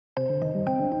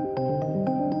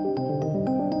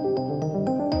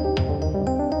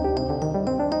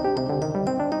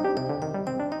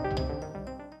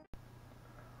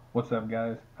What's up,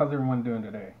 guys? How's everyone doing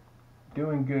today?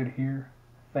 Doing good here.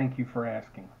 Thank you for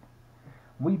asking.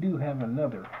 We do have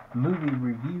another movie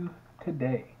review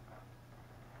today.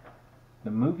 The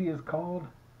movie is called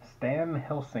Stan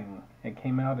Helsing. It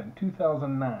came out in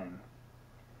 2009.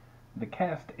 The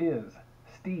cast is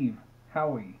Steve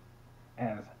Howie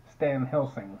as Stan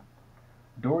Helsing,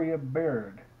 Doria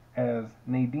Baird as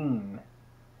Nadine,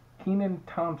 Kenan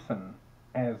Thompson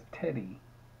as Teddy,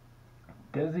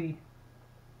 Desi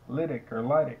Lydic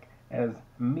as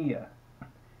Mia,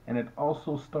 and it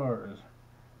also stars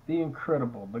the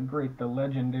incredible, the great, the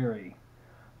legendary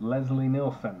Leslie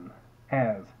Nielsen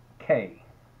as Kay.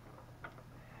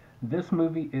 This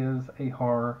movie is a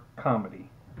horror comedy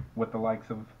with the likes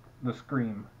of the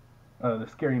the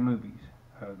Scary Movies.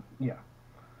 Yeah,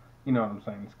 you know what I'm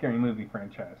saying, Scary Movie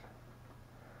franchise.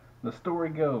 The story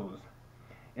goes,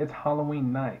 it's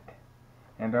Halloween night,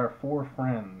 and our four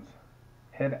friends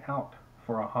head out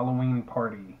for a Halloween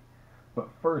party. But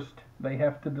first, they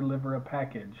have to deliver a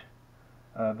package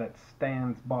that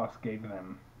Stan's boss gave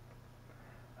them.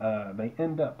 They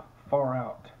end up far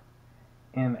out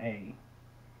in a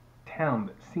town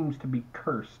that seems to be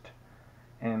cursed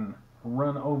and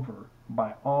run over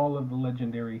by all of the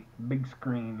legendary big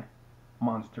screen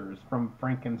monsters, from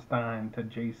Frankenstein to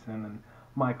Jason and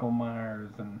Michael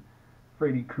Myers and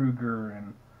Freddy Krueger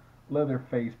and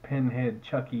Leatherface, Pinhead,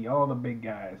 Chucky, all the big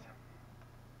guys.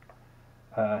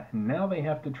 Now they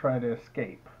have to try to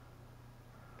escape.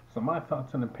 So my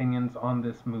thoughts and opinions on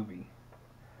this movie.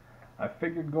 I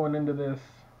figured going into this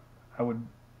I would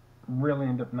really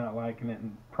end up not liking it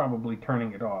and probably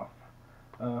turning it off.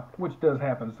 Which does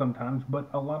happen sometimes, but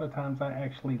a lot of times I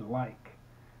actually like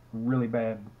really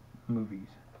bad movies.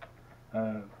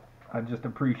 I just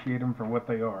appreciate them for what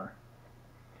they are.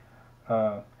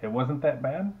 It wasn't that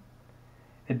bad.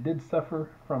 It did suffer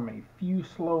from a few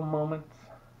slow moments.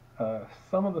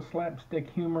 Some of the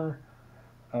slapstick humor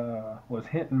was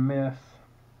hit and miss.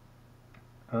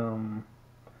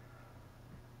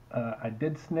 I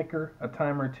did snicker a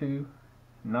time or two,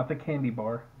 not the candy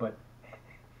bar, but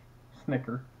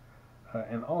snicker.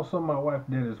 And also my wife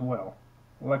did as well.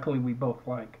 Luckily we both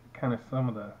like kind of some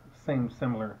of the same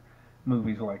similar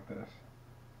movies like this.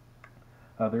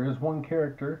 There is one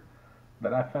character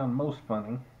that I found most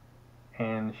funny,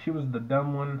 and she was the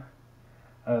dumb one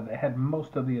that had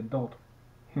most of the adult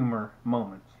humor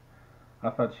moments.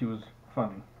 I thought she was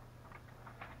funny.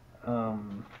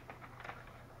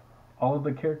 All of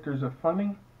the characters are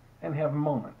funny and have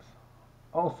moments.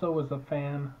 Also, as a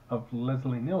fan of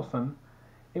Leslie Nielsen,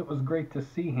 it was great to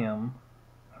see him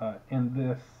in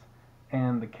this,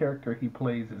 and the character he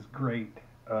plays is great.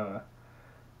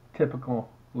 Typical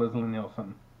Leslie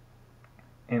Nielsen.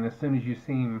 And as soon as you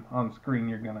see him on screen,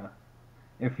 you're gonna,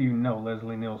 if you know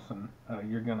Leslie Nielsen,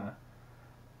 you're gonna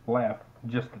laugh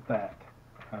just at that.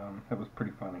 It was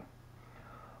pretty funny.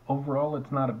 Overall,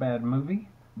 it's not a bad movie,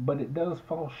 but it does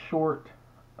fall short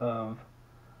of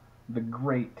the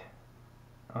great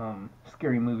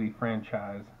Scary Movie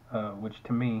franchise, which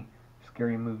to me,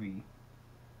 Scary Movie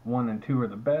 1 and 2 are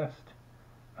the best,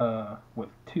 with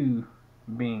 2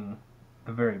 being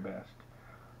the very best.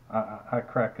 I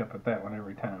crack up at that one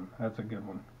every time. That's a good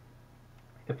one.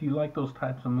 If you like those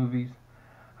types of movies,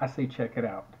 I say check it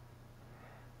out.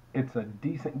 It's a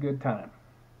decent good time.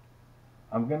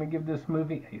 I'm going to give this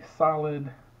movie a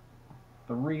solid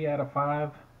 3 out of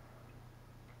 5.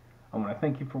 I want to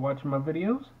thank you for watching my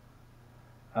videos.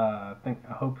 I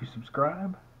hope you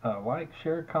subscribe, like,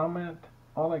 share, comment,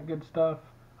 all that good stuff.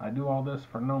 I do all this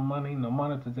for no money, no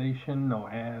monetization, no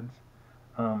ads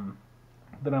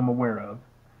that I'm aware of.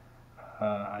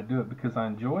 I do it because I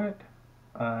enjoy it.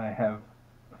 I have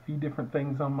a few different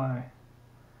things on my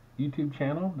YouTube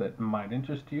channel that might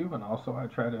interest you, and also I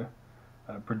try to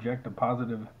project a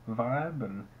positive vibe,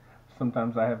 and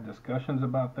sometimes I have discussions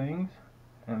about things,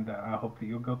 and I hope that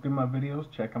you'll go through my videos,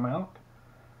 check them out,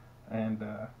 and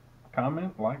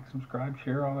comment, like, subscribe,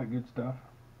 share, all that good stuff.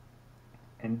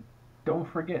 And don't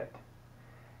forget,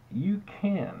 you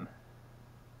can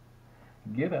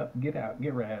get up, get out,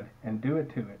 get rad, and do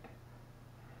it to it,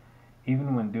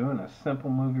 even when doing a simple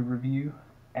movie review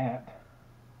at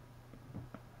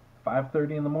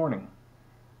 5:30 in the morning.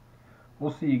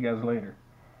 We'll see you guys later.